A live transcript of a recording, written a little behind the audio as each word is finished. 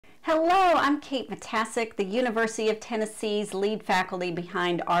Hello, I'm Kate Matasic, the University of Tennessee's lead faculty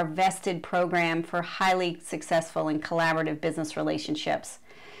behind our Vested program for highly successful and collaborative business relationships.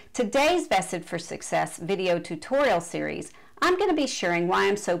 Today's Vested for Success video tutorial series, I'm going to be sharing why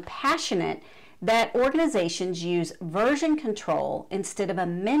I'm so passionate that organizations use version control instead of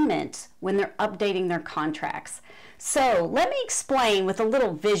amendments when they're updating their contracts. So let me explain with a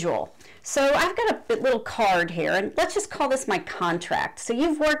little visual. So I've got a little card here, and let's just call this my contract. So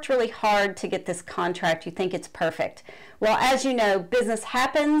you've worked really hard to get this contract. You think it's perfect. Well, as you know, business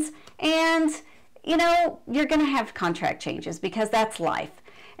happens, and you're going to have contract changes because that's life.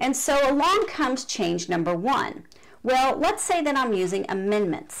 And so along comes change number one. Well, let's say that I'm using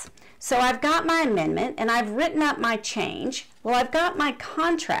amendments. So I've got my amendment and I've written up my change. Well, I've got my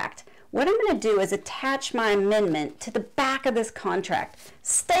contract. What I'm going to do is attach my amendment to the back of this contract.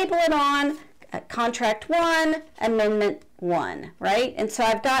 Staple it on contract 1, amendment 1, right? And so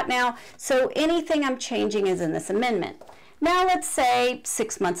I've got now, so anything I'm changing is in this amendment. Now let's say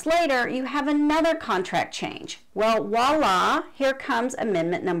 6 months later, you have another contract change. Well, voila, here comes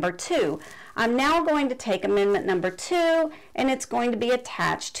amendment number 2. I'm now going to take amendment number 2 and it's going to be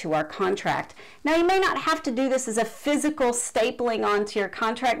attached to our contract. Now you may not have to do this as a physical stapling onto your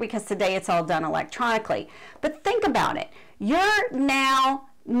contract because today it's all done electronically. But think about it. You're now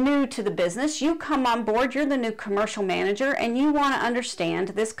new to the business. You come on board, you're the new commercial manager, and you want to understand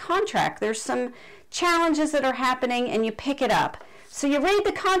this contract. There's some challenges that are happening and you pick it up. So you read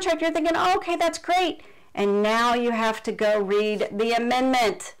the contract, you're thinking, oh, okay, that's great. And now you have to go read the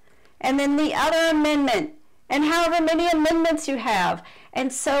amendment and then the other amendment and however many amendments you have.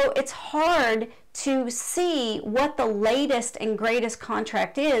 And so it's hard to see what the latest and greatest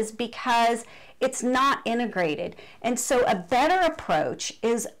contract is because it's not integrated. And so a better approach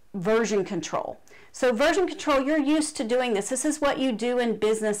is version control. So version control, you're used to doing this. This is what you do in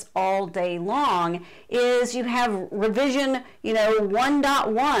business all day long, is you have revision,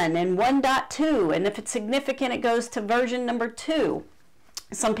 1.1 and 1.2, and if it's significant, it goes to version number 2.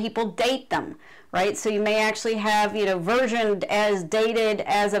 Some people date them, right? So you may actually have, versioned as dated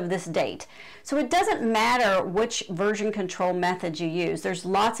as of this date. So it doesn't matter which version control method you use. There's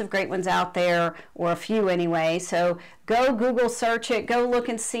lots of great ones out there, or a few anyway. So go Google search it, go look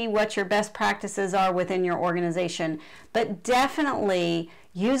and see what your best practices are within your organization. But definitely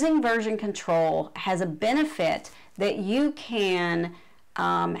using version control has a benefit that you can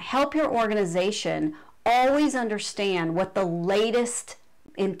help your organization always understand what the latest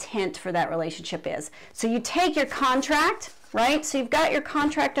intent for that relationship is. So you take your contract, right? So you've got your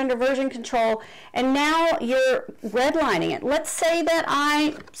contract under version control, and now you're redlining it. Let's say that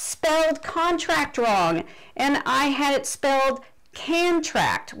I spelled contract wrong and I had it spelled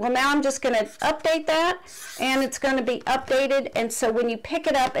contract. Well, now I'm just going to update that and it's going to be updated, and so when you pick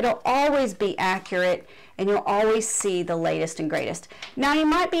it up, it'll always be accurate and you'll always see the latest and greatest. Now you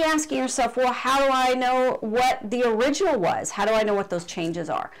might be asking yourself, well, how do I know what the original was? How do I know what those changes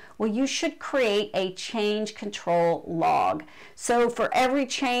are? Well, you should create a change control log. So for every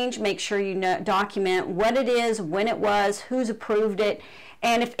change, make sure you document what it is, when it was, who's approved it,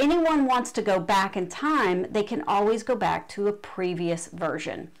 and if anyone wants to go back in time, they can always go back to a previous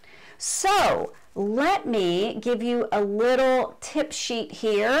version. So let me give you a little tip sheet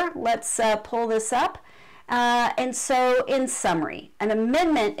here. Let's pull this up. And so in summary, an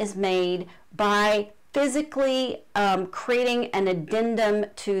amendment is made by physically creating an addendum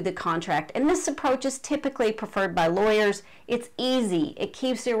to the contract. And this approach is typically preferred by lawyers. It's easy. It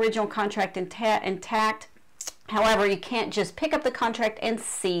keeps the original contract intact. However, you can't just pick up the contract and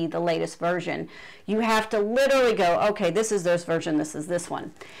see the latest version. You have to literally go, okay, this is this version, this is this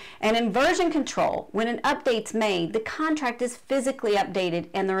one. And in version control, when an update's made, the contract is physically updated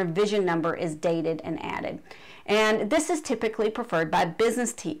and the revision number is dated and added. And this is typically preferred by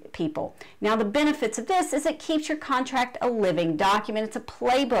business people. Now, the benefits of this is it keeps your contract a living document. It's a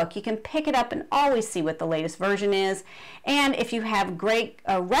playbook. You can pick it up and always see what the latest version is. And if you have great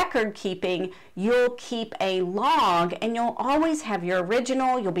record keeping, you'll keep a log and you'll always have your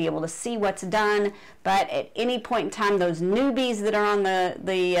original. You'll be able to see what's done. But at any point in time, those newbies that are on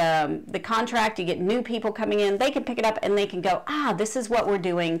the contract, you get new people coming in, they can pick it up and they can go, this is what we're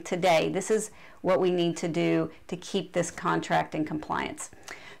doing today. This is what we need to do to keep this contract in compliance.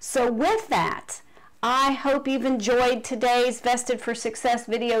 So with that, I hope you've enjoyed today's Vested for Success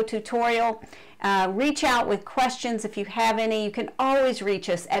video tutorial. Reach out with questions if you have any. You can always reach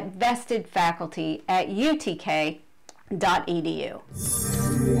us at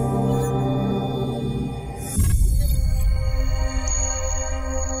vestedfaculty@utk.edu.